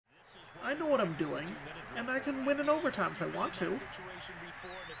I know what I'm doing, and I can win in overtime if I want to. Situation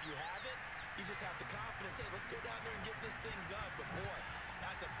before, and if you have it, you just have the confidence. Hey, let's go down there and get this thing done. But boy,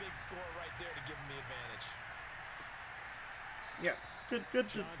 that's a big score right there to give them the advantage. Yeah, good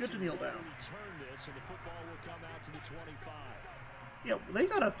to kneel down. Return this, and the football will come out to the 25. Yeah, they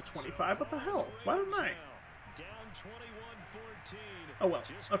got up to 25. What the hell? Why didn't I? Down 21-14. Oh well.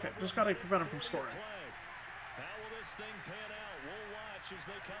 Okay, just gotta prevent him from scoring. How will this thing pan out? We'll watch as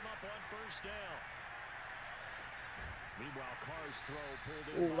they come up on first down. Meanwhile, Carr's throw pulled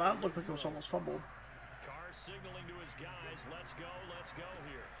in. Oh, that looked like it was almost fumbled. Carr signaling to his guys, let's go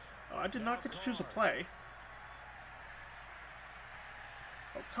here. Oh, I did not get to choose a play.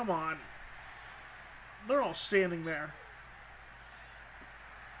 Oh, come on. They're all standing there.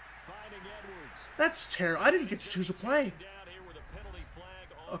 Finding Edwards. That's terrible. I didn't get to choose a play. Down here with a penalty flag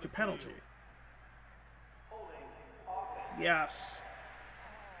on Okay, the penalty. field. Yes.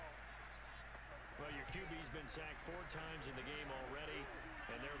 Well, your QB's been sacked 4 times in the game already,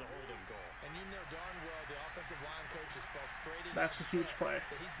 and they're the holding goal. And you know darn well the offensive line coach is frustrated. That's a huge play.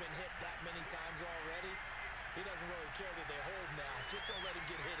 That he's been hit that many times already. He doesn't really care that they hold now. Just don't let him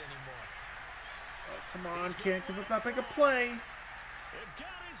get hit anymore. Oh, come on. Can't give up that big a play. It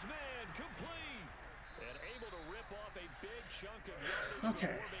got his man complete. And able to rip off a big chunk of yardage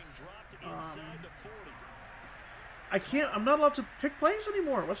Okay. before being dropped inside the 40. I can't. I'm not allowed to pick plays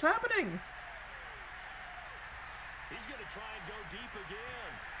anymore. What's happening? He's going to try and go deep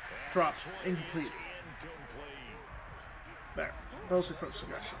again. And Drop. this one Incomplete. is incomplete. There. Those are coach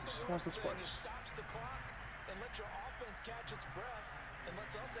suggestions. What's the splits? Stops the clock and let your offense catch its breath and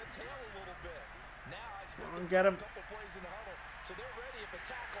lets us exhale a little bit. Now I expect them to Get him. a couple plays in the huddle, so they're ready if a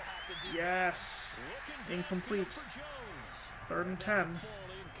tackle happens. Yes. Incomplete. 3rd and 10. Fall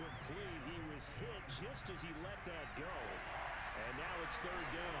incomplete. He was hit just as he let that go. And now it's 3rd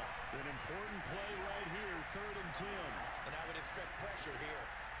down. An important play right here, 3rd and 10. And I would expect pressure here.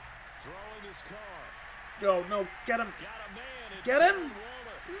 Throwing his car. Go. No. Get him. Got a man. It's Get him. Darren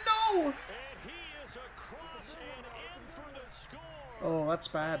Waller. No. And he is across and in for the score. Oh, that's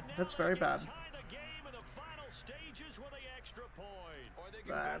bad. That's very bad. Tie the game in the final stages with the extra point. Or they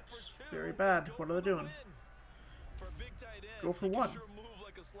can That's go for 2. very bad. Go What are they for doing? the win. For a big tight end, Go for he can 1. Sure move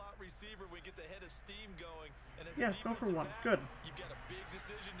like a slot receiver when he gets a head of steam going. And as a Yeah, go for defensive 1. back, Good. You've got a big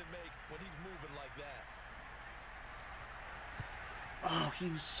decision to make when he's moving like that. Oh, he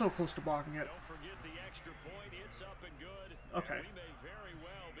was so close to blocking it. Don't forget the extra point. It's up and good. Okay. And we may very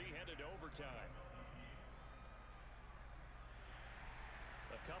well be headed to overtime.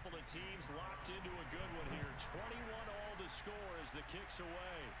 A couple of teams locked into a good one here. 21 all the score as the kick's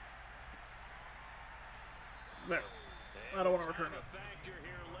away. There. I don't want to return it. A factor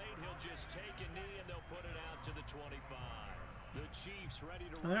here late. He'll just take a knee and they'll put it out to the 25. The Chiefs ready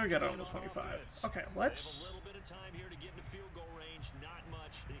to And there we get run on the on 25. offense. Okay, They have let's. a little bit of time here to get into field goal range. Not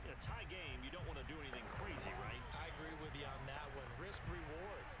much. A tie game, you don't want to do anything crazy, right? I agree with you on that one. Risk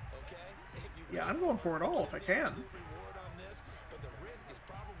reward, okay? If you Yeah, I'm going for it all if I can. absolute reward on this, but the risk is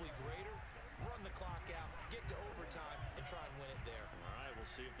probably greater. Run the clock out, get to overtime, and try and win it there. All right, we'll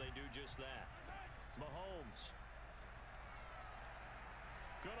see if they do just that. Mahomes.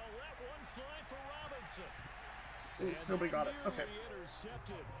 Gonna let one fly for Robinson. Ooh, nobody got it. Okay.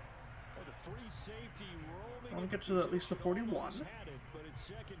 Intercepted. Oh, the free safety roaming. I want to get to at least the 41. Had it, but it's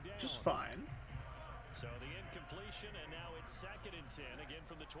 2nd down. Just fine. So the incompletion, and now it's 2nd and 10, again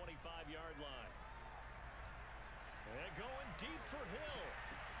from the 25-yard line. And going deep for Hill.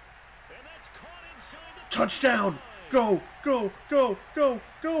 And that's caught inside the Touchdown! 35. Go, go, go, go,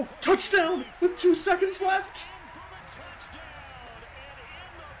 go! Touchdown! With 2 seconds left! In for the touchdown, and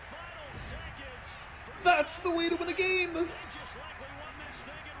in the final seconds. That's the way to win a game! They just likely won this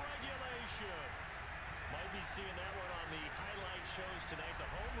thing in regulation. Might be seeing that one on the highlight shows tonight.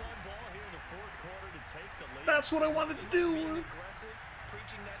 The home run ball here in the 4th quarter to take the lead. That's what I wanted to Being do! aggressive,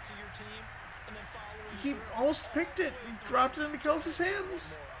 preaching that to your team, and then following He through. almost picked it and dropped it into Kelsey's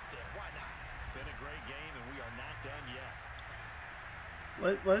hands. More up there. Why not? Been a great game, and we are not done yet.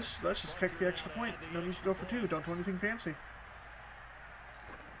 Let's just kick the extra point. No need to go for 2. Don't do anything fancy.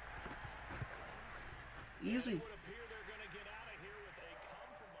 Easy.